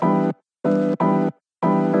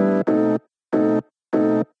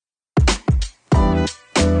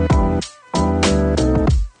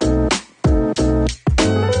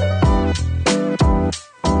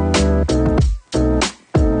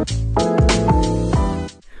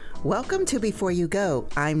Welcome to Before You Go.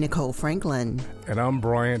 I'm Nicole Franklin. And I'm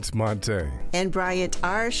Bryant Monte. And Bryant,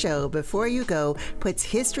 our show, Before You Go, puts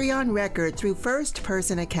history on record through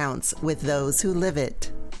first-person accounts with those who live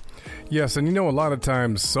it. Yes, and a lot of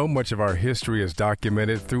times so much of our history is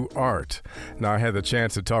documented through art. Now, I had the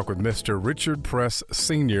chance to talk with Mr. Richard Press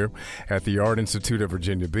Sr. at the Art Institute of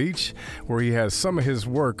Virginia Beach, where he has some of his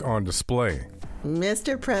work on display.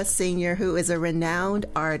 Mr. Press Sr., who is a renowned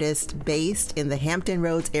artist based in the Hampton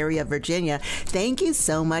Roads area of Virginia. Thank you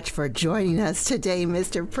so much for joining us today,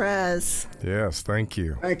 Mr. Press. Yes, thank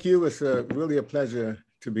you. Thank you. It's really a pleasure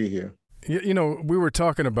to be here. We were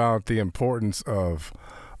talking about the importance of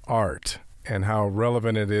art and how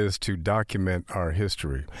relevant it is to document our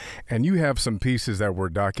history. And you have some pieces that were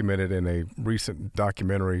documented in a recent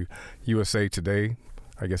documentary, USA Today.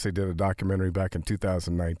 I guess they did a documentary back in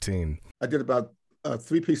 2019. I did about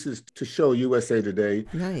 3 pieces to show USA Today.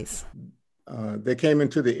 Nice. They came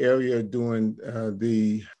into the area during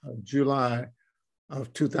the July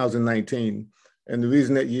of 2019. And the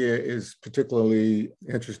reason that year is particularly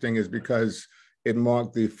interesting is because it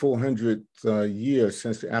marked the 400th year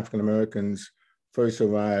since the African Americans first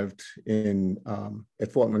arrived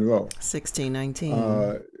at Fort Monroe.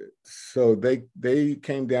 1619. So they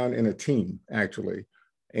came down in a team, actually.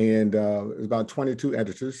 And it was about 22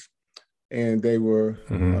 editors. And they were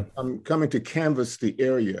coming to canvass the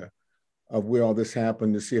area of where all this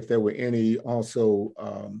happened to see if there were any also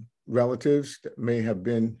relatives that may have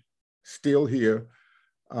been still here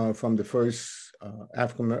from the first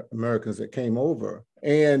African Americans that came over.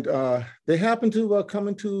 And they happened to come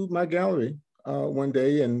into my gallery one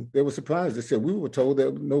day, and they were surprised. They said, "We were told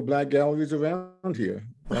there were no Black galleries around here."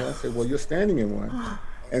 And I said, "Well, you're standing in one."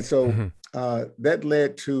 And so that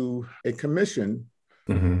led to a commission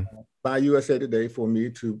by USA Today for me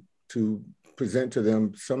to present to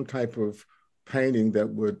them some type of painting that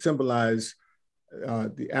would symbolize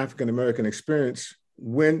the African American experience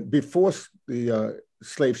before the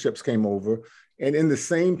slave ships came over, and in the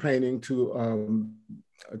same painting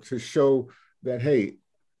to show that, hey,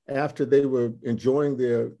 after they were enjoying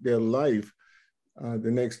their life, the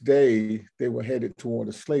next day they were headed toward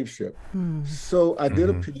a slave ship. So I did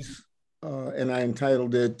a piece and I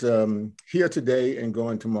entitled it Here Today and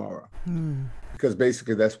Gone Tomorrow, because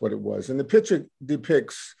basically that's what it was. And the picture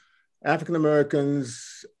depicts African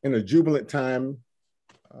Americans in a jubilant time,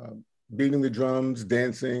 beating the drums,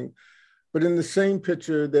 dancing. But in the same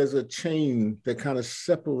picture, there's a chain that kind of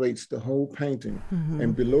separates the whole painting.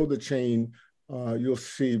 And below the chain, you'll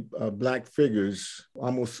see Black figures,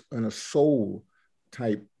 almost in a soul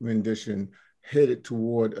type rendition, headed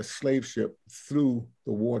toward a slave ship through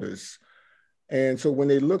the waters. And so when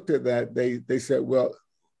they looked at that, they said, well,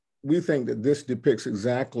 we think that this depicts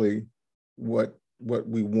exactly what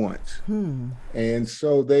we want. And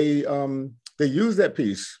so they used that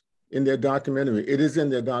piece in their documentary. It is in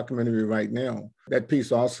their documentary right now. That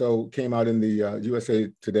piece also came out in the USA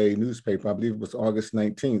Today newspaper. I believe it was August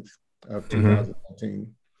 19th of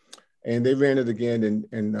 2019. And they ran it again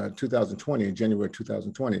in 2020, in January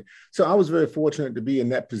 2020. So I was very fortunate to be in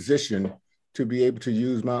that position to be able to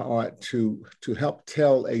use my art to help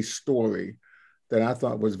tell a story that I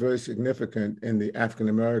thought was very significant in the African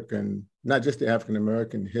American, not just the African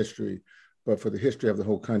American history, but for the history of the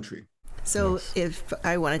whole country. So if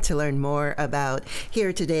I wanted to learn more about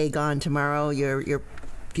Here Today, Gone Tomorrow, your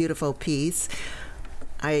beautiful piece,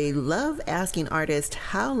 I love asking artists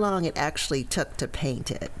how long it actually took to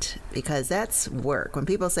paint it, because that's work. When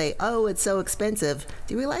people say, oh, it's so expensive,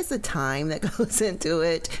 do you realize the time that goes into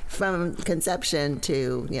it from conception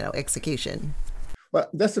to, execution?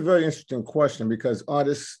 Well, that's a very interesting question, because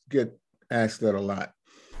artists get asked that a lot.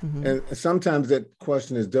 And sometimes that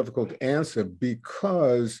question is difficult to answer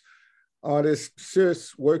because artists,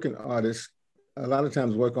 serious working artists, a lot of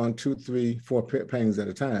times work on 2, 3, 4 paintings at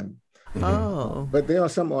a time. But there are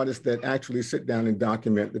some artists that actually sit down and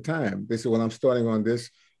document the time. They say, well, I'm starting on this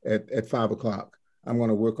at 5 o'clock. I'm going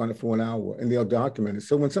to work on it for an hour, and they'll document it.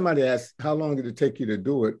 So when somebody asks, how long did it take you to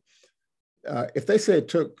do it? If they say it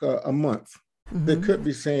took a month, they could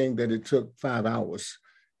be saying that it took 5 hours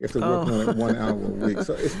if they're working on it 1 hour a week.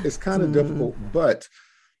 So it's kind of difficult, but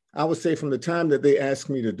I would say from the time that they asked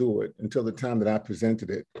me to do it until the time that I presented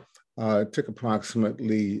it, it took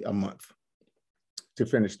approximately a month to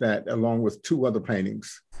finish that, along with 2 other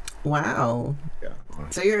paintings. Wow. Yeah.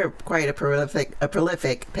 So you're quite a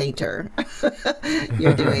prolific painter.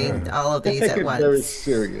 You're doing all of these at once.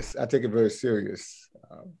 I take it very serious.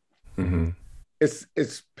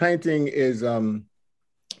 It's painting is, well,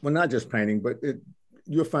 not just painting, but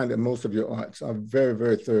you'll find that most of your arts are very,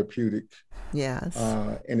 very therapeutic. Yes.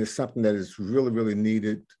 And it's something that is really, really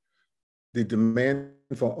needed the demand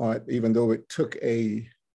for art, even though it took a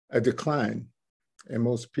decline. And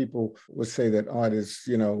most people would say that art is,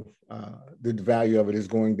 the value of it is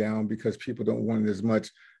going down because people don't want it as much.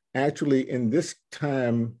 Actually, in this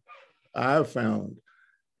time, I've found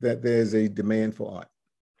that there's a demand for art.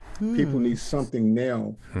 People need something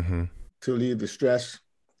now to relieve the stress,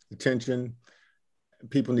 the tension.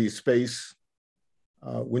 People need space.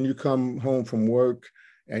 When you come home from work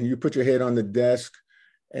and you put your head on the desk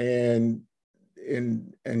and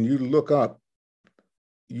you look up,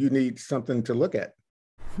 you need something to look at.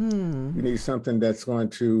 You need something that's going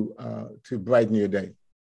to brighten your day.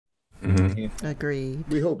 Agreed.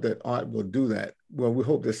 We hope that art will do that. Well, we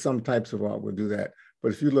hope that some types of art will do that.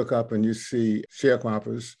 But if you look up and you see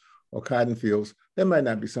sharecroppers or cotton fields, that might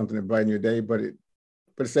not be something to brighten your day, but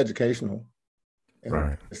it's educational. And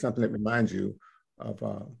right. It's something that reminds you of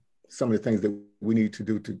some of the things that we need to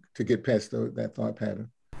do to get past that thought pattern.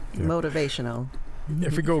 Yeah. Motivational.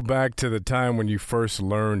 If we go back to the time when you first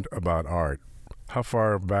learned about art, how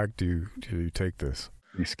far back do you take this?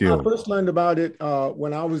 I first learned about it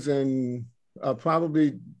when I was in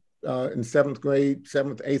probably in seventh,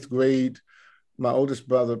 eighth grade. My oldest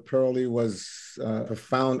brother, Pearlie, was a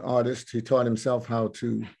profound artist. He taught himself how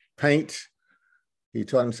to paint. He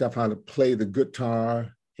taught himself how to play the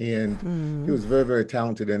guitar. And he was a very, very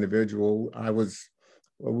talented individual.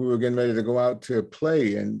 We were getting ready to go out to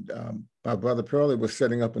play, and my brother Pearlie was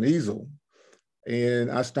setting up an easel. And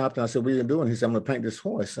I stopped and I said, "What are you doing?" He said, "I'm going to paint this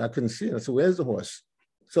horse." I couldn't see it. I said, "Where's the horse?"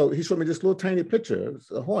 So he showed me this little tiny picture. It was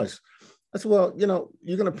a horse. I said, "Well,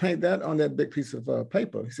 you're going to paint that on that big piece of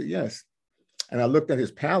paper?" He said, "Yes." And I looked at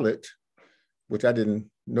his palette, which I didn't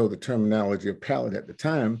know the terminology of palette at the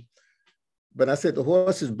time. But I said, "The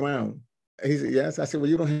horse is brown." He said, "Yes." I said, "Well,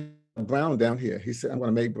 you don't have brown down here." He said, "I'm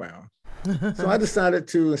going to make brown." So I decided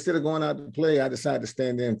to, instead of going out to play, I decided to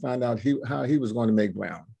stand there and find out how he was going to make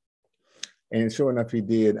brown. And sure enough, he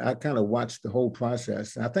did. I kind of watched the whole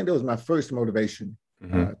process. And I think that was my first motivation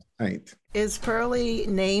to paint. Is Pearlie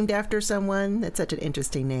named after someone? That's such an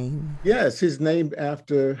interesting name. Yes, he's named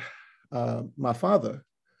after my father.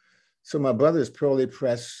 So my brother is Pearlie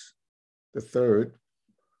Press III.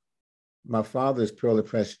 My father is Pearlie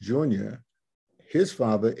Press Jr. His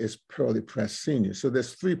father is Pearlie Press Sr. So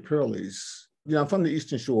there's three Pearlies. I'm from the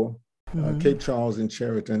Eastern Shore, Cape Charles and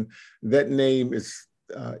Cheriton. That name is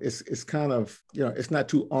it's kind of, it's not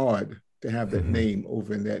too odd to have that name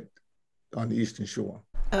over on the Eastern Shore.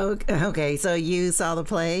 Okay, so you saw the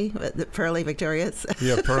play, the Pearlie Victorious?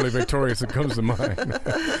 Yeah, Pearlie Victorious, it comes to mind.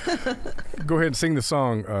 Go ahead and sing the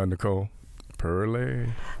song, Nicole.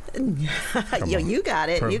 Pearlie. You got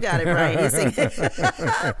it. You got it, Brian. You sing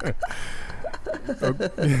it.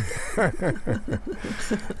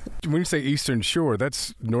 When you say Eastern Shore,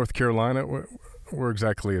 that's North Carolina. Where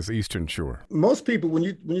exactly is Eastern Shore? Most people, when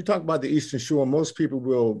you talk about the Eastern Shore, most people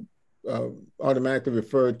will automatically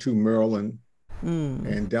refer to Maryland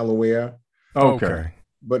and Delaware. Okay.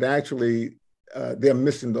 But actually, they're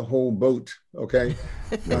missing the whole boat, okay?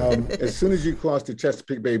 As soon as you cross the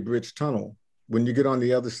Chesapeake Bay Bridge Tunnel, when you get on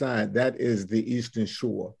the other side, that is the Eastern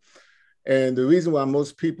Shore. And the reason why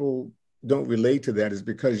most people don't relate to that is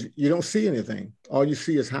because you don't see anything. All you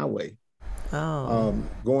see is highway.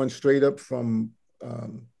 Going straight up from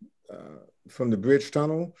the bridge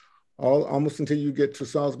tunnel, almost until you get to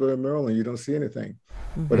Salisbury, Maryland, you don't see anything.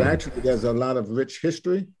 But actually, there's a lot of rich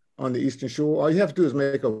history on the Eastern Shore. All you have to do is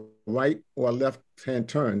make a right or a left-hand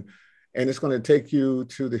turn, and it's going to take you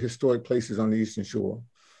to the historic places on the Eastern Shore.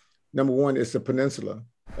 Number one is the peninsula,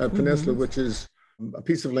 which is a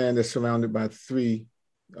piece of land that's surrounded by three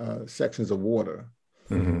sections of water.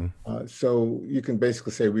 So you can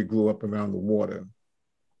basically say we grew up around the water.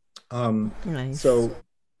 Nice. So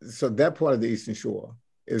that part of the Eastern Shore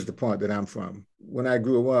is the part that I'm from. When I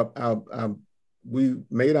grew up, we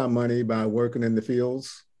made our money by working in the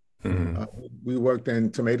fields. We worked in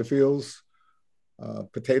tomato fields,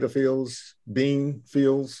 potato fields, bean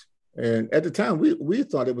fields. And at the time, we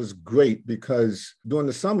thought it was great because during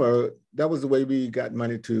the summer, that was the way we got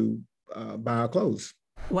money to buy our clothes.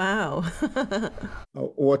 Wow.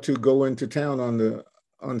 Or to go into town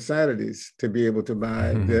on Saturdays to be able to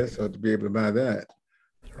buy this or to be able to buy that.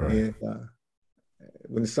 Right. And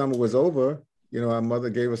when the summer was over, our mother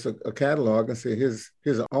gave us a catalog and said, here's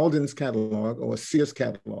an Alden's catalog or a Sears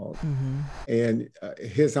catalog. And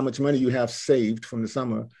here's how much money you have saved from the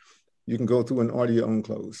summer. You can go through and order your own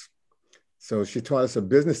clothes. So she taught us a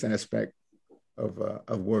business aspect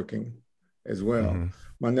of working as well.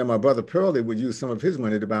 Now my brother Pearlie would use some of his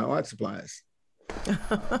money to buy art supplies.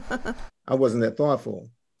 I wasn't that thoughtful.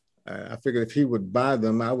 I figured if he would buy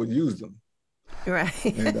them, I would use them. Right.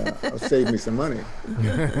 and save me some money.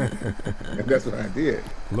 And that's what I did.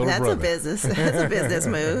 That's a business. That's a business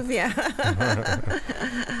move. Yeah.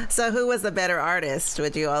 So, who was the better artist?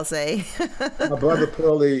 Would you all say? My brother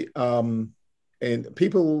Pearlie, and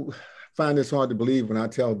people find this hard to believe when I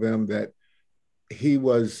tell them that he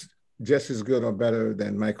was just as good or better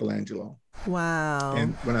than Michelangelo. Wow.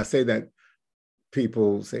 And when I say that,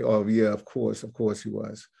 people say, "Oh, yeah, of course he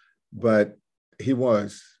was," but he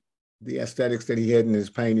was. The aesthetics that he had in his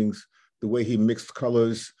paintings, the way he mixed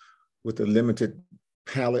colors with a limited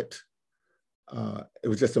palette, it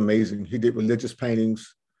was just amazing. He did religious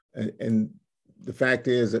paintings, and the fact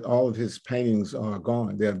is that all of his paintings are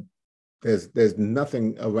gone. There's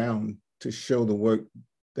nothing around to show the work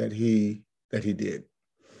that he did.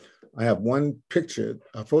 I have one picture,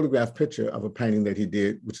 a photographed picture of a painting that he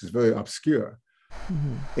did, which is very obscure.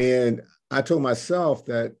 Mm-hmm. And I told myself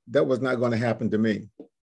that was not going to happen to me.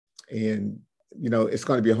 And, it's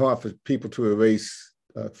going to be hard for people to erase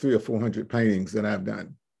 300 or 400 paintings that I've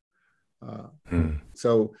done.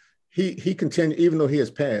 So he continued, even though he has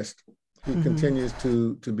passed, he continues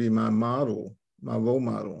to be my model, my role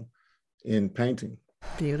model in painting.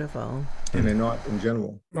 Beautiful. And in art in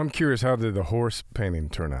general. I'm curious, how did the horse painting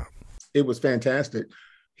turn out? It was fantastic.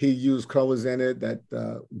 He used colors in it that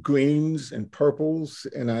greens and purples.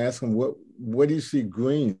 And I asked him, what do you see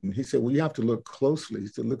green? And he said, well, you have to look closely. He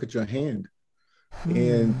said, look at your hand.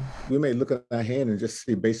 And we may look at our hand and just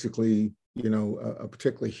see basically, a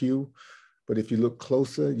particular hue. But if you look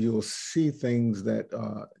closer, you'll see things that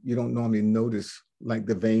you don't normally notice, like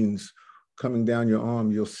the veins coming down your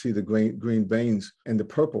arm. You'll see the green veins and the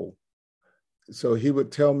purple. So he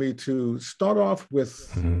would tell me to start off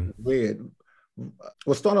with red.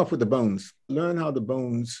 Well, start off with the bones. Learn how the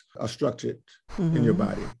bones are structured in your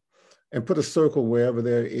body, and put a circle wherever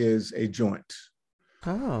there is a joint.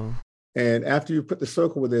 Oh. And after you put the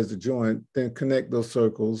circle where there's a joint, then connect those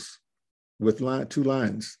circles with two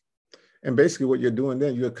lines. And basically what you're doing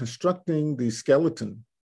then, you're constructing the skeleton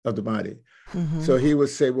of the body. So he would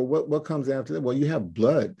say, well, what comes after that? Well, you have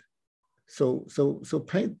blood. So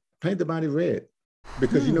paint the body red,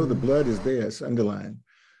 because the blood is there, it's underlined.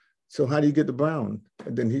 So how do you get the brown?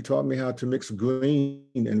 And then he taught me how to mix green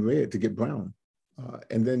and red to get brown.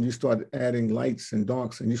 And then you start adding lights and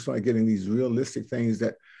darks, and you start getting these realistic things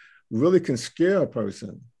that really can scare a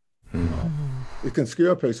person. It can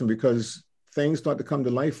scare a person because things start to come to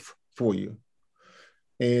life for you.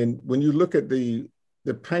 And when you look at the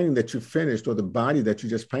painting that you finished, or the body that you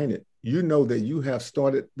just painted, you know that you have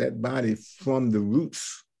started that body from the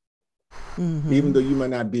roots, even though you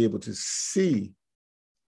might not be able to see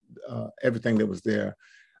everything that was there.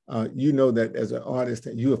 You know that as an artist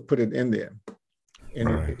that you have put it in there, and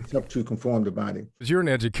it's helped you conform the body. You're an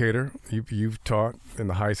educator. You've taught in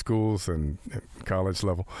the high schools and college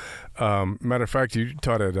level. Matter of fact, you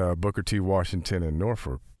taught at Booker T. Washington in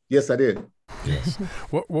Norfolk. Yes, I did. Yes.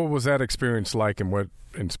 What was that experience like, and what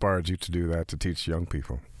inspired you to do that, to teach young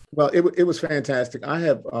people? Well, it was fantastic. I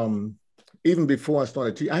have, even before I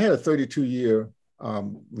started teaching, I had a 32-year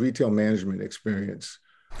retail management experience.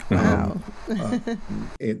 Wow.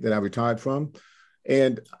 That I retired from.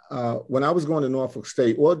 And when I was going to Norfolk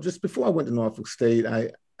State, well, just before I went to Norfolk State,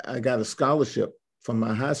 I got a scholarship from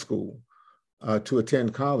my high school to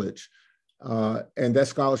attend college. And that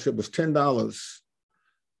scholarship was $10.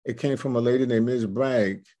 It came from a lady named Ms.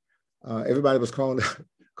 Bragg. Everybody was calling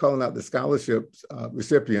out the scholarship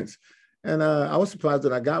recipients. And I was surprised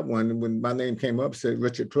that I got one. And when my name came up, said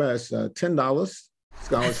Richard Press, $10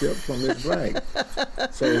 scholarship from Ms. Bragg.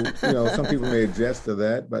 So, some people may adjust to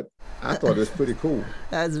that, but I thought it was pretty cool.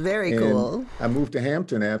 That's very cool. I moved to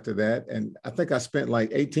Hampton after that, and I think I spent like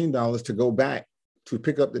 $18 to go back to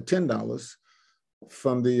pick up the $10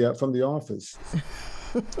 from the office.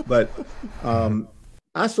 But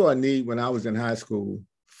I saw a need when I was in high school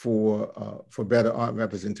for better art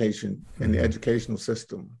representation in the educational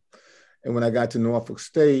system. And when I got to Norfolk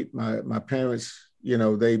State, my parents,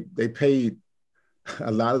 they paid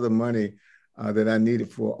a lot of the money that I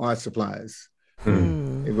needed for art supplies.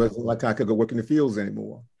 It wasn't like I could go work in the fields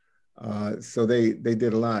anymore. So they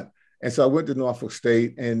did a lot. And so I went to Norfolk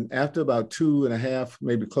State, and after about 2.5,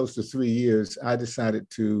 maybe close to 3 years, I decided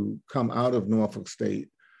to come out of Norfolk State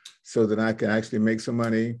so that I could actually make some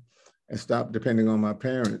money and stop depending on my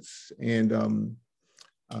parents. And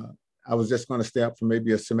I was just going to stay up for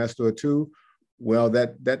maybe a semester or two. Well,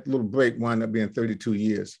 that little break wound up being 32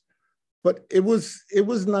 years. But it was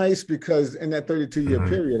nice because in that 32-year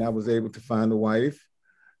period, I was able to find a wife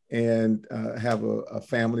and have a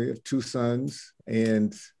family of 2 sons.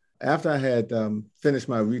 And after I had finished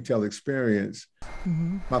my retail experience,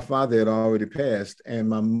 my father had already passed and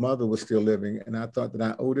my mother was still living. And I thought that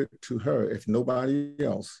I owed it to her, if nobody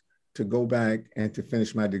else, to go back and to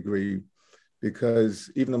finish my degree.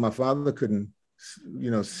 Because even though my father couldn't,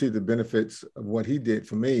 see the benefits of what he did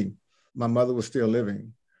for me, my mother was still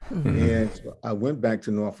living. And so I went back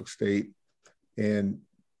to Norfolk State and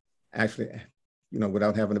actually,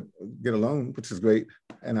 without having to get a loan, which is great.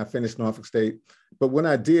 And I finished Norfolk State. But when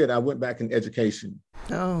I did, I went back in education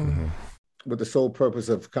with the sole purpose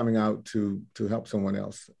of coming out to help someone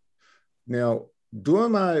else. Now,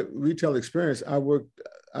 during my retail experience, I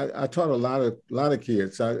taught a lot of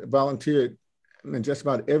kids. I volunteered in just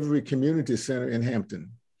about every community center in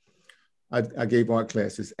Hampton. I gave art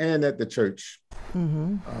classes and at the church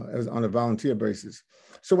as on a volunteer basis.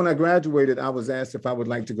 So when I graduated, I was asked if I would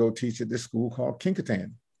like to go teach at this school called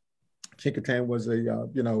Kinkatan. Kinkatan was a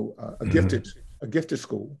gifted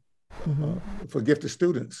school for gifted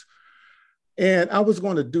students. And I was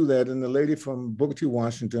going to do that. And the lady from Booker T.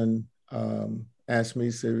 Washington asked me,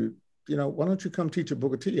 said, why don't you come teach at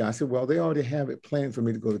Booker T? I said, well, they already have it planned for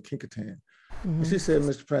me to go to Kinkatan. And she said,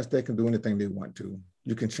 Mr. Press, they can do anything they want to.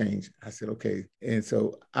 You can change. I said, okay. And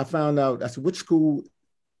so I found out, I said, which school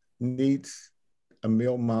needs a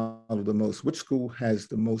male model the most? Which school has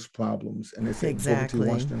the most problems? And they said, Booker T.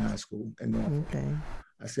 Washington High School in Norfolk. Okay.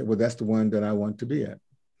 I said, well, that's the one that I want to be at.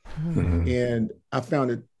 And I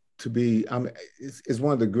found it to be, it's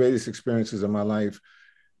one of the greatest experiences of my life,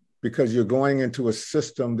 because you're going into a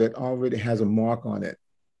system that already has a mark on it.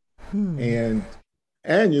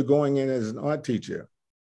 And you're going in as an art teacher,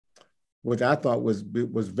 which I thought was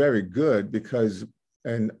very good, because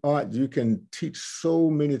in art, you can teach so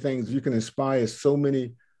many things. You can inspire so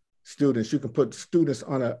many students. You can put students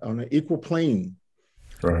on an equal plane.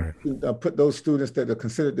 Right. Put those students that are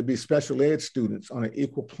considered to be special ed students on an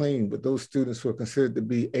equal plane with those students who are considered to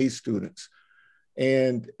be A students.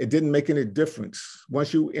 And it didn't make any difference.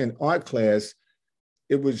 Once you in art class,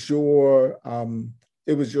 it was your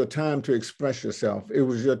time to express yourself. It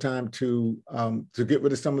was your time to get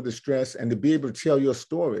rid of some of the stress and to be able to tell your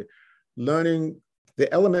story, learning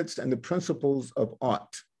the elements and the principles of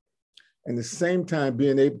art, and at the same time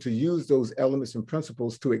being able to use those elements and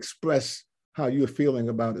principles to express how you're feeling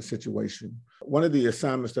about a situation. One of the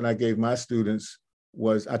assignments that I gave my students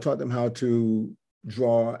was I taught them how to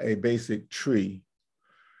draw a basic tree.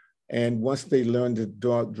 And once they learned to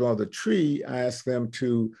draw the tree, I asked them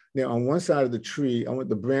to, now on one side of the tree, I want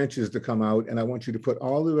the branches to come out, and I want you to put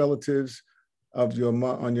all the relatives of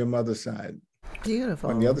on your mother's side. Beautiful.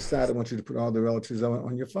 On the other side, I want you to put all the relatives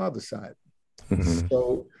on your father's side.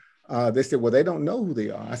 So they said, well, they don't know who they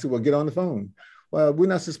are. I said, well, get on the phone. Well, we're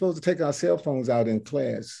not supposed to take our cell phones out in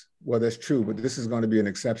class. Well, that's true, but this is going to be an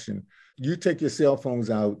exception. You take your cell phones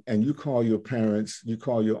out and you call your parents, you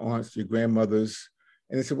call your aunts, your grandmothers,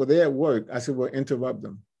 and they said, well, they're at work. I said, well, interrupt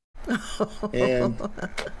them. And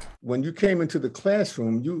when you came into the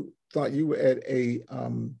classroom, you thought you were at a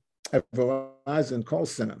Verizon call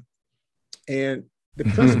center. And the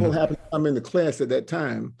principal happened to come into class at that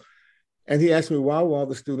time. And he asked me, why were all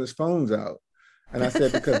the students' phones out? And I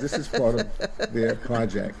said, because this is part of their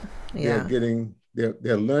project. Yeah.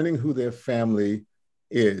 They're learning who their family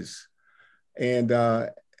is. And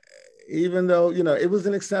even though, it was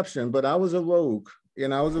an exception, but I was a rogue.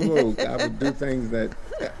 I was a rogue. I would do things that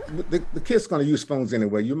the kids going to use phones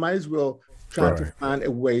anyway. You might as well try to find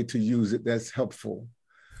a way to use it that's helpful.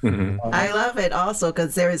 I love it also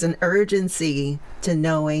because there is an urgency to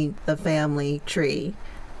knowing the family tree.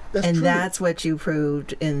 That's true. That's what you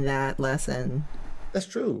proved in that lesson. That's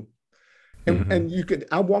true. And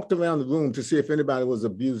I walked around the room to see if anybody was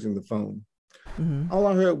abusing the phone. All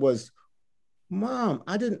I heard was, Mom,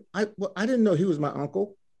 I didn't know he was my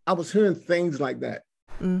uncle. I was hearing things like that.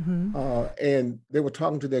 And they were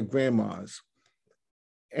talking to their grandmas.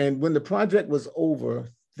 And when the project was over,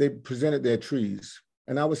 they presented their trees.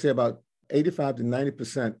 And I would say about 85 to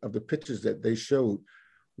 90% of the pictures that they showed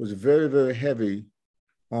was very, very heavy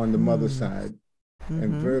on the mother's side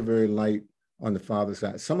and very, very light on the father's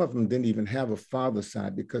side. Some of them didn't even have a father's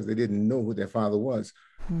side because they didn't know who their father was.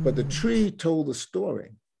 But the tree told the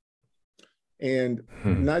story. And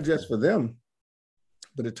not just for them,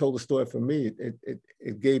 but it told the story for me.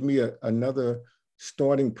 It gave me another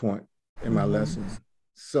starting point in my lessons.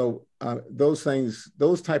 So those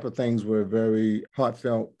type of things were very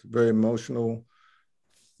heartfelt, very emotional,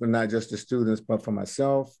 for not just the students, but for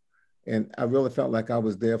myself. And I really felt like I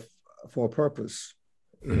was there for a purpose.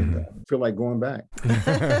 And I feel like going back.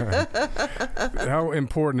 How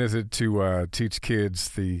important is it to teach kids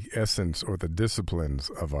the essence or the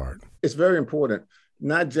disciplines of art? It's very important.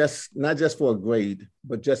 not just for a grade,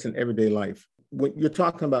 but just in everyday life. When you're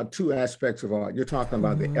talking about two aspects of art, you're talking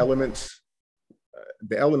about the elements.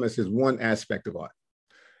 The elements is one aspect of art.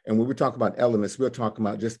 And when we talk about elements, we're talking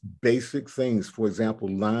about just basic things. For example,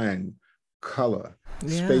 line, color,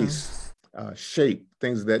 space, shape,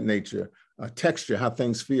 things of that nature, texture, how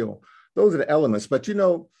things feel. Those are the elements. But,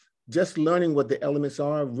 just learning what the elements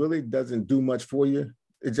are really doesn't do much for you.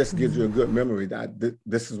 It just gives you a good memory that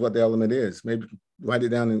this is what the element is. Maybe write it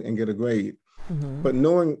down and get a grade. But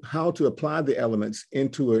knowing how to apply the elements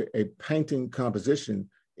into a painting composition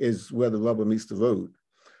is where the rubber meets the road.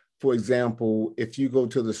 For example, if you go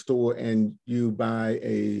to the store and you buy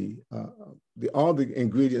all the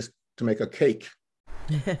ingredients to make a cake,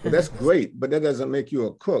 well, that's great, but that doesn't make you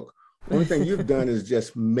a cook. The only thing you've done is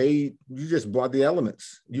you just brought the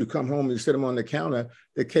elements. You come home and you set them on the counter,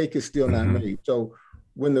 the cake is still not made. So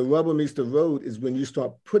when the rubber meets the road is when you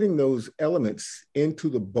start putting those elements into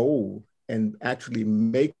the bowl and actually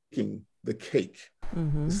making the cake.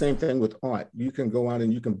 The same thing with art. You can go out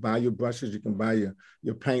and you can buy your brushes, you can buy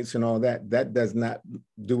your paints and all that. That does not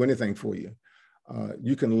do anything for you.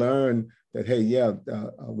 You can learn that, hey,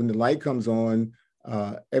 when the light comes on,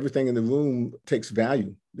 everything in the room takes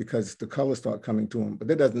value because the colors start coming to them, but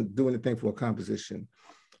that doesn't do anything for a composition.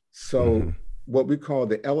 So what we call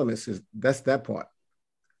the elements that's that part.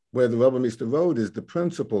 Where the rubber meets the road is the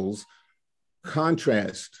principles,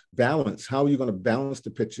 contrast, balance. How are you going to balance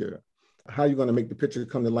the picture? How are you going to make the picture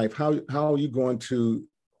come to life? How are you going to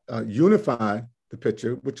unify the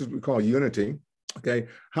picture, which is what we call unity? Okay.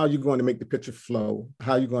 How are you going to make the picture flow?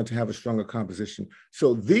 How are you going to have a stronger composition?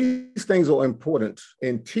 So these things are important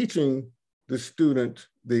in teaching the student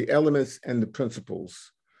the elements and the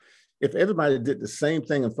principles. If everybody did the same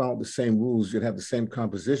thing and followed the same rules, you'd have the same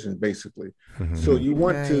composition, basically. So you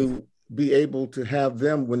want to be able to have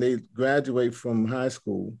them, when they graduate from high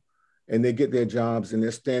school and they get their jobs and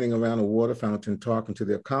they're standing around a water fountain talking to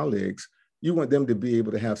their colleagues, you want them to be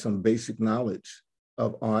able to have some basic knowledge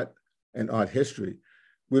of art and art history.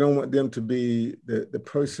 We don't want them to be the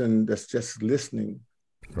person that's just listening.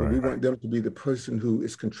 But we want them to be the person who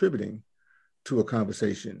is contributing to a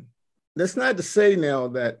conversation. That's not to say now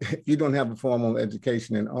that if you don't have a formal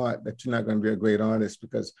education in art, that you're not going to be a great artist,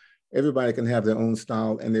 because everybody can have their own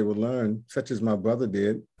style and they will learn, such as my brother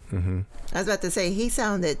did. I was about to say, he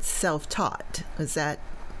sounded self-taught. Is that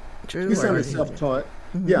true? He sounded self-taught.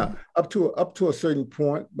 Yeah, up to a certain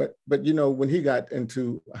point. But when he got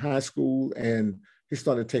into high school and he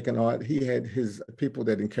started taking art, he had his people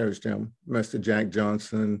that encouraged him, Mr. Jack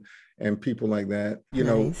Johnson and people like that.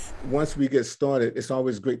 Once we get started, it's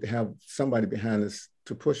always great to have somebody behind us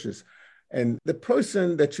to push us. And the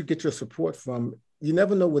person that you get your support from, you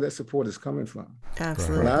never know where that support is coming from.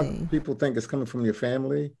 Absolutely. A lot of people think it's coming from your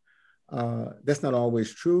family. That's not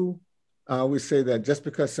always true. I always say that just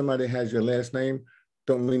because somebody has your last name,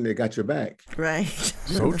 don't mean they got your back. Right.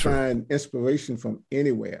 So find inspiration from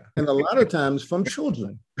anywhere. And a lot of times from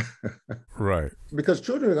children. Right. Because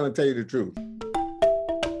children are going to tell you the truth.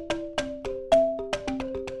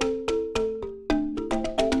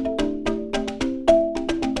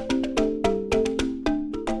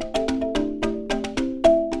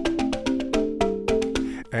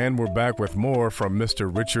 And we're back with more from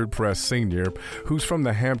Mr. Richard Press Sr., who's from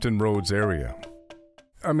the Hampton Roads area.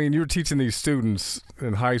 I mean, you're teaching these students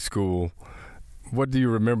in high school. What do you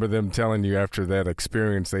remember them telling you after that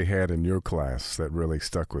experience they had in your class that really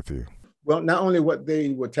stuck with you? Well, not only what they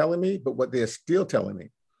were telling me, but what they're still telling me.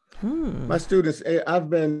 My students, I've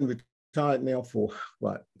been retired now for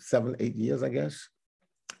 7, 8 years, I guess.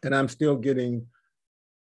 And I'm still getting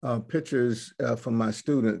pictures from my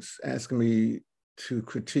students asking me to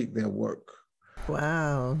critique their work.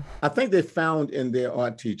 Wow. I think they found in their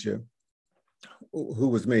art teacher, who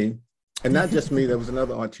was me, and not just me, there was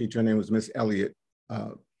another art teacher, her name was Miss Elliott,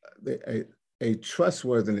 a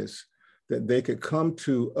trustworthiness that they could come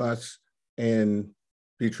to us and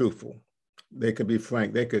be truthful. They could be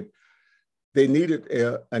frank. They needed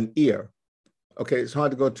an ear. Okay, it's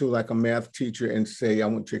hard to go to like a math teacher and say, I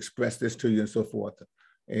want to express this to you and so forth.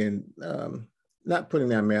 And not putting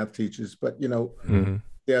down math teachers, but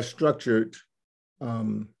there are structured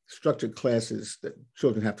classes that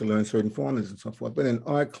children have to learn certain formulas and so forth. But in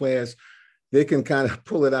art class, they can kind of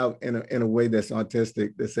pull it out in a way that's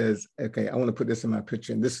artistic, that says, okay, I want to put this in my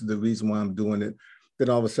picture, and this is the reason why I'm doing it. Then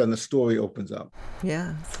all of a sudden, a story opens up.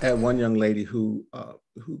 Yeah. I had one young lady who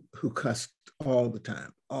cussed all the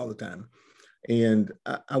time. And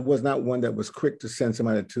I was not one that was quick to send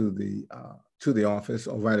somebody to the office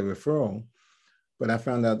or write a referral. But I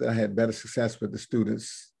found out that I had better success with the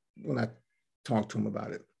students when I talked to them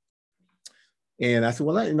about it. And I said,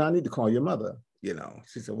 well, I need to call your mother.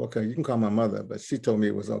 She said, well, okay, you can call my mother, but she told me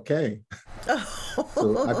it was okay.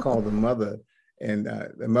 So I called the mother, and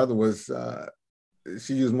the mother was,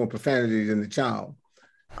 she used more profanity than the child.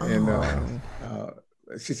 And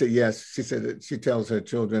she said, yes, she said that she tells her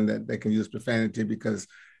children that they can use profanity because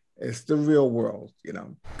it's the real world,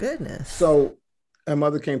 Goodness. So her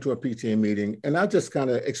mother came to a PTA meeting, and I just kind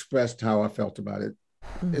of expressed how I felt about it.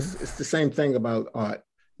 Mm-hmm. It's the same thing about art.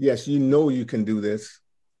 Yes, you can do this,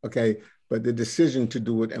 okay? But the decision to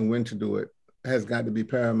do it and when to do it has got to be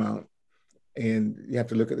paramount. And you have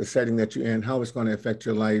to look at the setting that you're in, how it's going to affect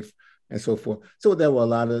your life, and so forth. So there were a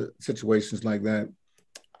lot of situations like that.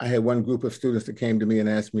 I had one group of students that came to me and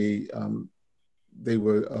asked me, they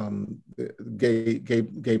were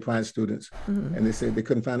gay pride students, mm-hmm. and they said they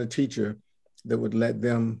couldn't find a teacher that would let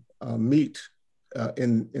them meet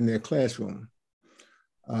in their classroom.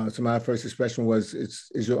 So my first expression was,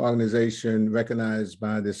 is your organization recognized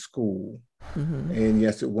by the school? Mm-hmm. And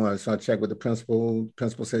yes, it was. So I checked with the principal.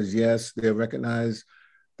 Principal says, yes, they're recognized.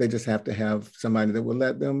 They just have to have somebody that will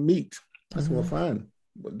let them meet. I said, well, fine.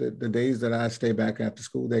 The days that I stay back after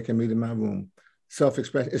school, they can meet in my room.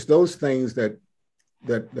 Self-expression. It's those things that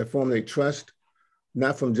formulate trust,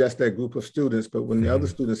 not from just that group of students, but when the other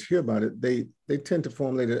students hear about it, they tend to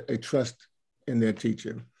formulate a trust in their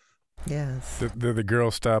teacher. Yes. Did the girl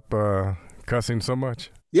stop cussing so much?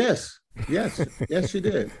 Yes, she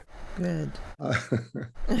did. Good.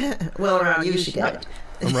 Well, around you, she did.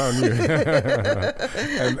 Around you.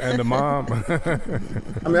 and the mom.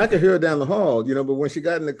 I mean, I could hear her down the hall, but when she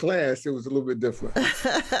got in the class, it was a little bit different.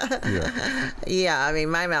 Yeah, I mean,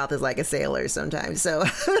 my mouth is like a sailor sometimes, so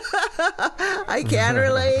I can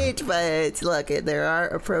relate, but look, there are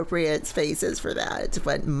appropriate spaces for that.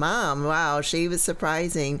 But Mom, wow, she was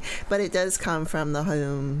surprising, but it does come from the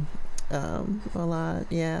home. A lot.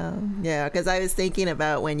 Yeah. Because I was thinking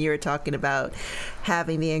about when you were talking about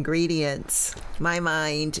having the ingredients, my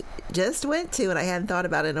mind just went to, and I hadn't thought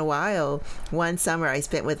about it in a while, one summer I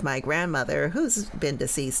spent with my grandmother, who's been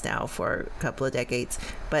deceased now for a couple of decades,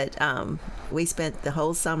 but we spent the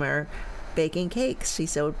whole summer baking cakes. She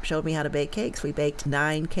showed me how to bake cakes. We baked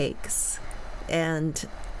 9 cakes. And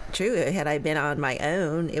true, had I been on my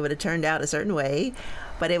own, it would have turned out a certain way.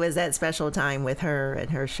 But it was that special time with her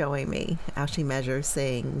and her showing me how she measures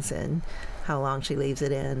things and how long she leaves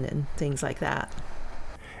it in and things like that.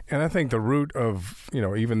 And I think the root of,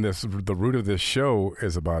 the root of this show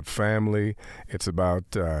is about family. It's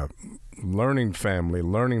about learning family,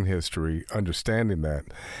 learning history, understanding that.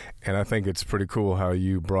 And I think it's pretty cool how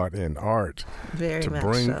you brought in art to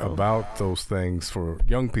bring about those things for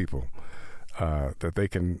young people, that they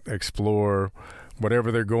can explore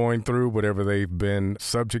whatever they're going through, whatever they've been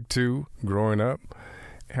subject to growing up.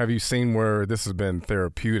 Have you seen where this has been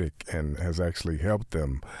therapeutic and has actually helped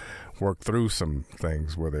them work through some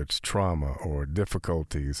things, whether it's trauma or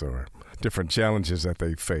difficulties or different challenges that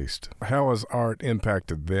they've faced? How has art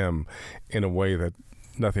impacted them in a way that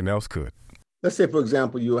nothing else could? Let's say, for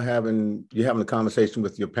example, you're having a conversation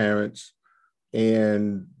with your parents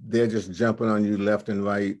and they're just jumping on you left and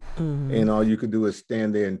right, mm-hmm. and all you could do is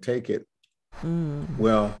stand there and take it. Mm.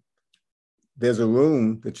 Well, there's a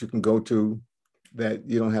room that you can go to that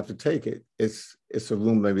you don't have to take it. It's a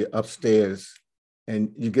room maybe upstairs,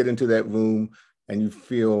 and you get into that room and you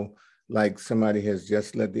feel like somebody has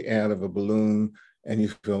just let the air out of a balloon, and you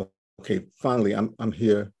feel, okay, finally I'm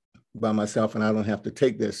here by myself and I don't have to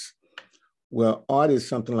take this. Well, art is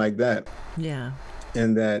something like that. Yeah.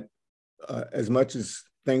 And that as much as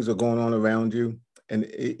things are going on around you, and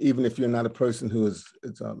even if you're not a person who is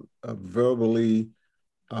verbally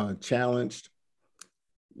challenged,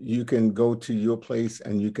 you can go to your place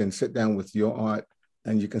and you can sit down with your art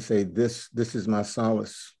and you can say, this is my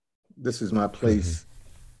solace. This is my place.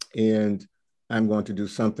 Mm-hmm. And I'm going to do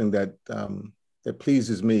something that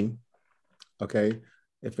pleases me. Okay.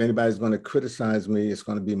 If anybody's going to criticize me, it's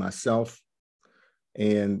going to be myself.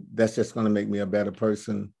 And that's just going to make me a better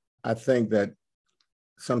person. I think that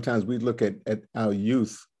sometimes we look at our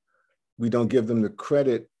youth, we don't give them the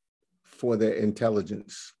credit for their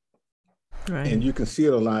intelligence. Right. And you can see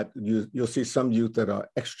it a lot. You'll see some youth that are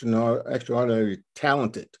extraordinarily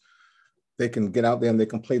talented. They can get out there and they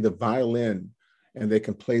can play the violin and they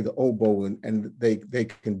can play the oboe and they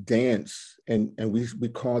can dance and we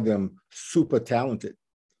call them super talented.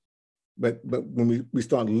 But when we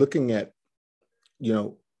start looking at,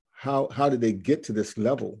 how did they get to this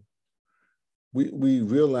level? We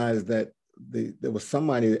realized that there was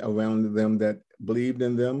somebody around them that believed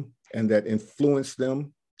in them and that influenced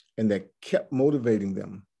them and that kept motivating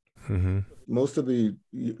them. Mm-hmm. Most of the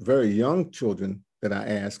very young children that I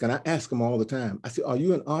ask, and I ask them all the time. I say, "Are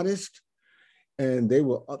you an artist?" And they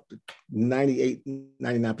will up to 98,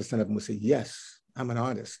 99% of them will say, "Yes, I'm an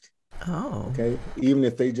artist." Oh. Okay. Even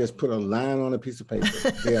if they just put a line on a piece of paper,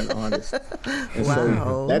 they're an artist. And Wow.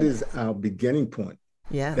 so that is our beginning point.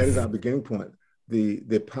 Yes. That is our beginning point.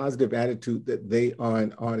 The positive attitude that they are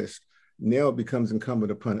an artist. Now it becomes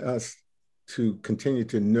incumbent upon us to continue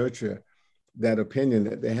to nurture that opinion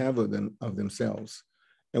that they have of themselves.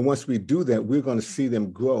 And once we do that, we're going to see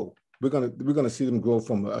them grow. We're going to see them grow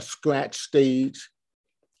from a scratch stage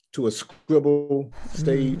to a scribble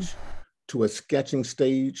stage to a sketching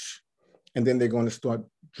stage. And then they're going to start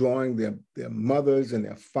drawing their mothers and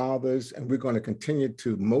their fathers. And we're going to continue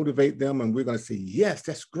to motivate them. And we're going to say, yes,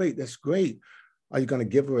 that's great. That's great. Are you going to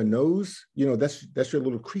give her a nose? You know, that's your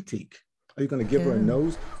little critique. Are you going to give her a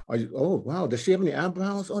nose? Are you, oh, wow, does she have any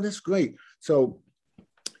eyebrows? Oh, that's great. So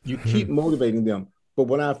you keep motivating them. But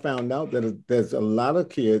what I found out that there's a lot of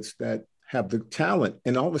kids that have the talent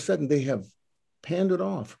and all of a sudden they have panned it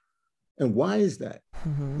off. And why is that?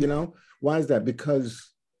 You know, why is that? Because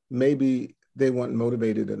maybe they weren't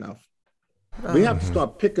motivated enough. We have to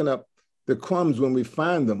start picking up the crumbs when we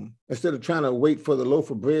find them instead of trying to wait for the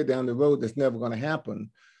loaf of bread down the road that's never going to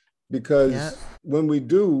happen. Because when we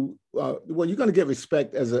do, well, you're going to get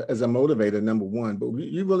respect as a motivator, number one, but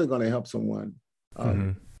you're really going to help someone.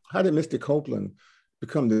 How did Misty Copeland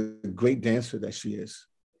become the great dancer that she is?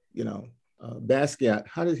 You know, Basquiat,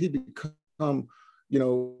 how did he become, you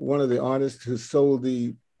know, one of the artists who sold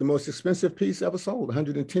the most expensive piece ever sold,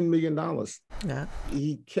 $110 million. Yeah.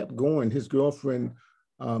 He kept going. His girlfriend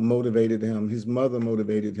motivated him. His mother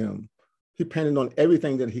motivated him. He painted on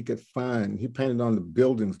everything that he could find. He painted on the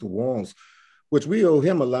buildings, the walls, which we owe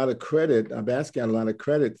him a lot of credit, Basquiat a lot of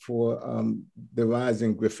credit for the rise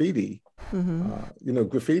in graffiti. You know,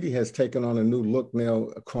 graffiti has taken on a new look now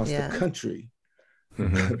across the country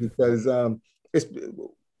because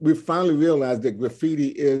we finally realized that graffiti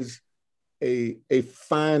is a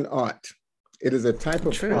fine art. It is a type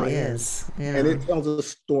of art. Is. Yeah. And it tells a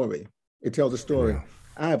story. It tells a story. Yeah.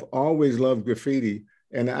 I have always loved graffiti,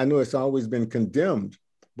 and I know it's always been condemned.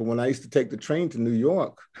 But when I used to take the train to New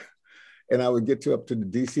York, and I would get up to the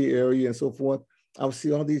DC area and so forth, I would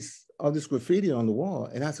see all this graffiti on the wall.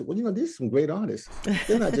 And I said, well, you know, these are some great artists.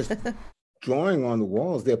 They're not just drawing on the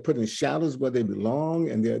walls. They're putting shadows where they belong,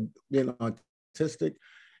 and they're being artistic.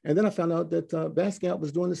 And then I found out that Basquiat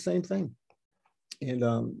was doing the same thing. And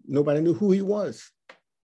nobody knew who he was.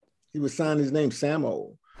 He was signing his name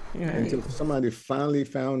Samo. Right. Until somebody finally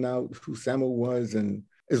found out who Samo was. And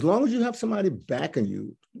as long as you have somebody backing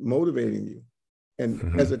you, motivating you,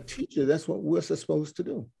 and as a teacher, that's what we're supposed to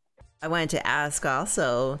do. I wanted to ask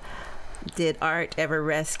also, did art ever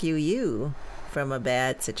rescue you from a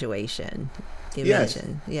bad situation? You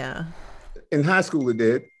mentioned, yeah. In high school, it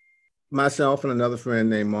did. Myself and another friend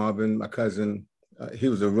named Marvin, my cousin, he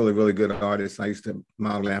was a really, really good artist. I used to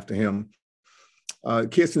model after him.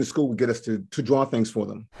 Kids in the school would get us to draw things for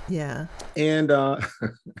them. Yeah. And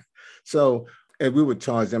so and we would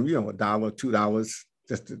charge them, you know, $1, $2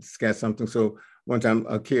 just to sketch something. So one time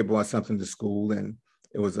a kid brought something to school, and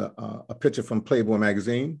it was a picture from Playboy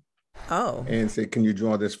magazine. Oh. And said, "Can you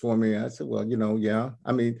draw this for me?" I said, "Well, you know, yeah."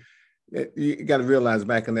 I mean, you got to realize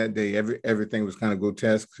back in that day, everything was kind of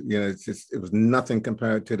grotesque. You know, it was nothing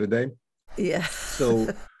compared to today. Yeah. So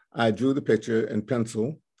I drew the picture in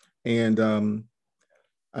pencil, and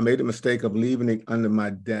I made the mistake of leaving it under my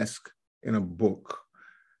desk in a book.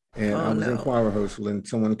 And I was in choir rehearsal, and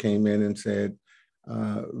someone came in and said,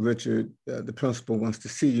 Richard, the principal wants to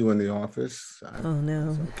see you in the office. Said,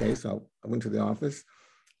 okay, so I went to the office,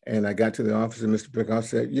 and I got to the office, and Mr. Brickhoff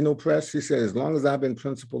said, "You know, Press," he said, "as long as I've been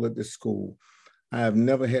principal at this school, I have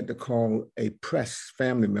never had to call a Press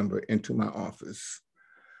family member into my office."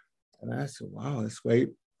 And I said, "Wow, that's great."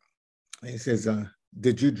 And he says,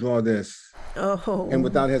 "Did you draw this?" Oh. And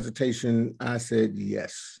without hesitation, I said,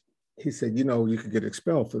 "Yes." He said, "You know, you could get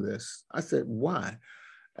expelled for this." I said, "Why?"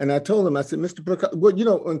 And I told him, I said, "Mr. Brickhoff, well, you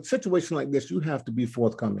know, in a situation like this, you have to be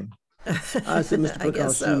forthcoming." I said, "Mr.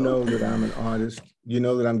 Brickhoff, you know that I'm an artist. You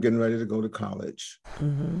know that I'm getting ready to go to college.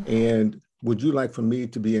 And would you like for me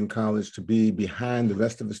to be in college, to be behind the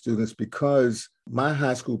rest of the students? Because my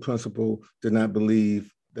high school principal did not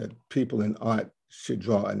believe that people in art should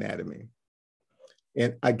draw anatomy."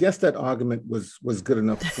 And I guess that argument was good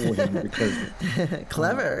enough for him because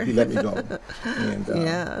clever. He let me go. And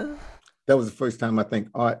that was the first time I think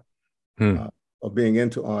art or being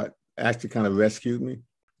into art actually kind of rescued me.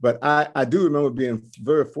 But I do remember being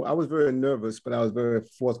I was very nervous, but I was very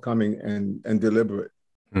forthcoming and deliberate.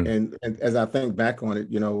 And as I think back on it,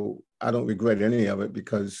 you know, I don't regret any of it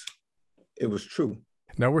because it was true.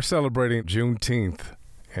 Now we're celebrating Juneteenth,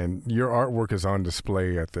 and your artwork is on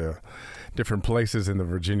display at the different places in the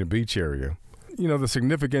Virginia Beach area. You know, the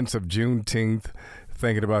significance of Juneteenth,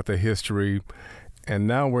 thinking about the history, and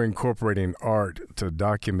now we're incorporating art to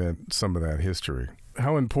document some of that history.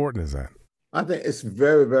 How important is that? I think it's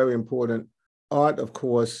very, very important. Art, of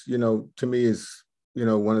course, to me is,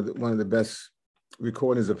 one of the best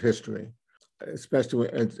recordings of history, especially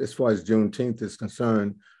as far as Juneteenth is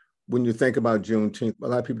concerned. When you think about Juneteenth, a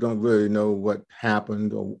lot of people don't really know what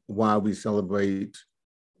happened or why we celebrate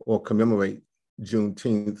or commemorate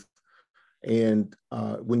Juneteenth. And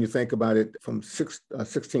when you think about it from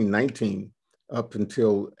 1619 up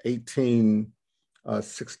until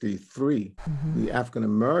 1863, the African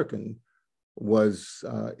American was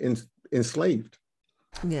enslaved.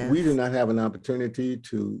 Yes. We did not have an opportunity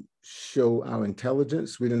to show our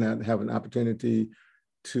intelligence. We did not have an opportunity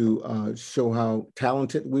to show how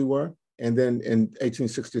talented we were. And then in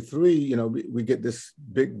 1863, we get this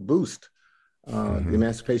big boost, the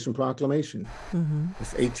Emancipation Proclamation.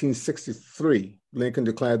 It's 1863. Lincoln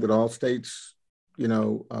declared that all states,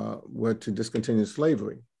 were to discontinue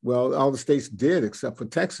slavery. Well, all the states did except for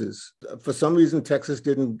Texas. For some reason, Texas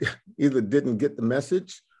either didn't get the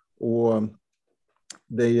message, or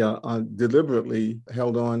they deliberately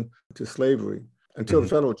held on to slavery until the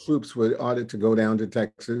federal troops were ordered to go down to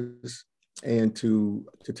Texas and to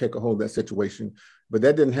take a hold of that situation. But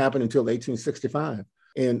that didn't happen until 1865.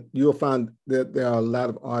 And you'll find that there are a lot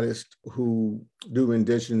of artists who do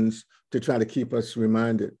renditions to try to keep us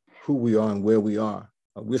reminded who we are and where we are.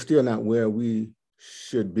 We're still not where we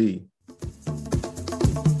should be.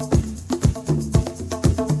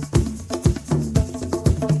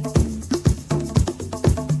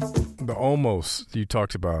 The Omos, you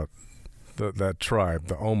talked about that tribe,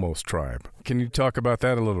 the Omos tribe. Can you talk about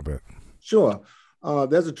that a little bit? Sure.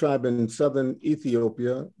 There's a tribe in southern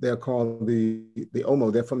Ethiopia. They're called the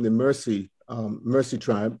Omo. They're from the Mercy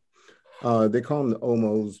tribe. They call them the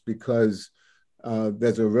Omos because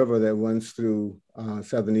there's a river that runs through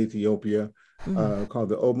southern Ethiopia called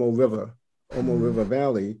the Omo River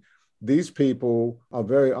Valley. These people are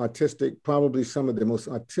very artistic, probably some of the most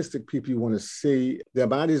artistic people you want to see. Their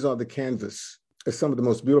bodies are the canvas. It's some of the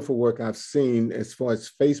most beautiful work I've seen as far as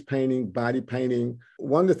face painting, body painting.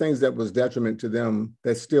 One of the things that was detriment to them,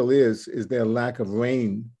 that still is their lack of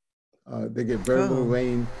rain. They get very little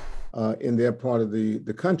rain in their part of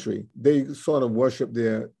the country. They sort of worship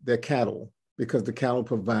their cattle because the cattle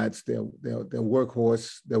provides their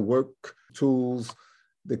workhorse, their work tools.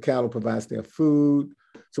 The cattle provides their food.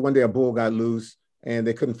 So one day a bull got loose and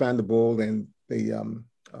they couldn't find the bull, and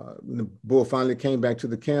when the bull finally came back to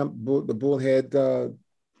the camp, the bull had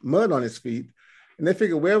mud on his feet. And they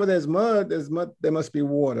figured wherever there's mud, there must be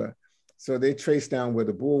water. So they traced down where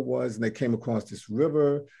the bull was, and they came across this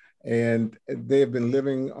river, and they have been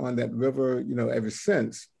living on that river, ever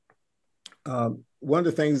since. One of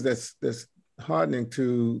the things that's heartening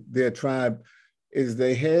to their tribe is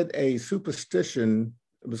they had a superstition.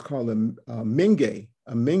 It was called a Menge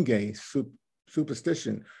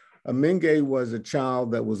superstition. A Menge was a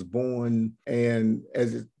child that was born, and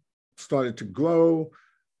as it started to grow,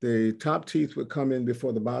 the top teeth would come in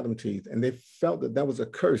before the bottom teeth, and they felt that was a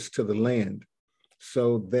curse to the land.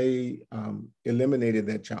 So they eliminated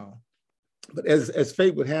that child. But as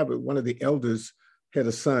fate would have it, one of the elders had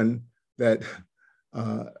a son that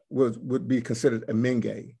would be considered a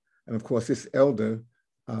Menge. And of course, this elder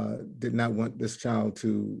did not want this child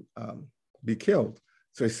to be killed.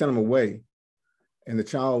 So he sent him away. And the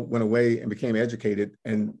child went away and became educated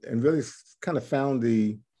and really kind of found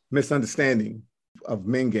the misunderstanding of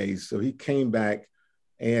Menges. So he came back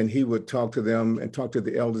and he would talk to them and talk to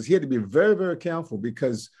the elders. He had to be very, very careful,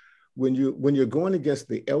 because when you're going against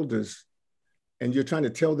the elders and you're trying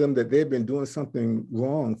to tell them that they've been doing something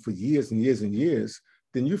wrong for years and years and years,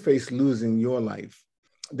 then you face losing your life.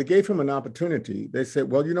 They gave him an opportunity. They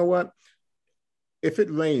said, well, you know what? If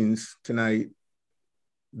it rains tonight,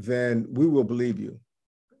 then we will believe you.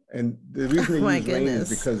 And the reason they used rain is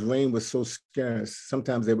because rain was so scarce.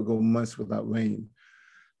 Sometimes they would go months without rain.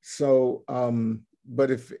 So, but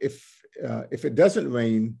if it doesn't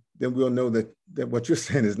rain, then we'll know that what you're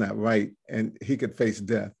saying is not right, and he could face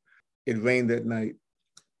death. It rained that night.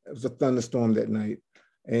 It was a thunderstorm that night.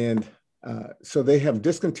 And so they have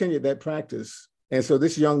discontinued that practice. And so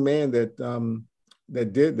this young man that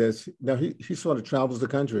did this, now he sort of travels the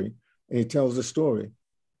country and he tells a story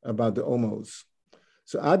about the Omos.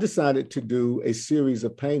 So I decided to do a series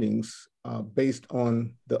of paintings based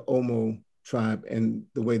on the Omo tribe and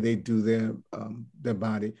the way they do their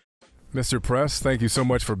body. Mr. Press, thank you so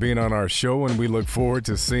much for being on our show, and we look forward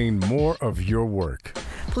to seeing more of your work.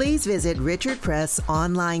 Please visit Richard Press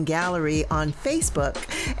Online Gallery on Facebook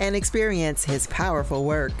and experience his powerful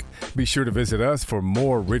work. Be sure to visit us for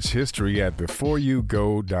more rich history at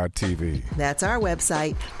beforeyougo.tv. That's our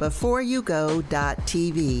website,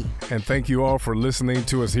 beforeyougo.tv. And thank you all for listening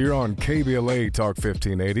to us here on KBLA Talk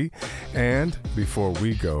 1580. And before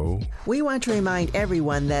we go, we want to remind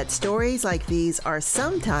everyone that stories like these are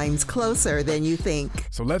sometimes closer than you think.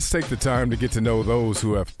 So let's take the time to get to know those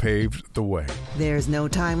who have paved the way. There's no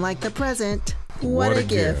time like the present. What a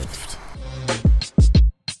gift.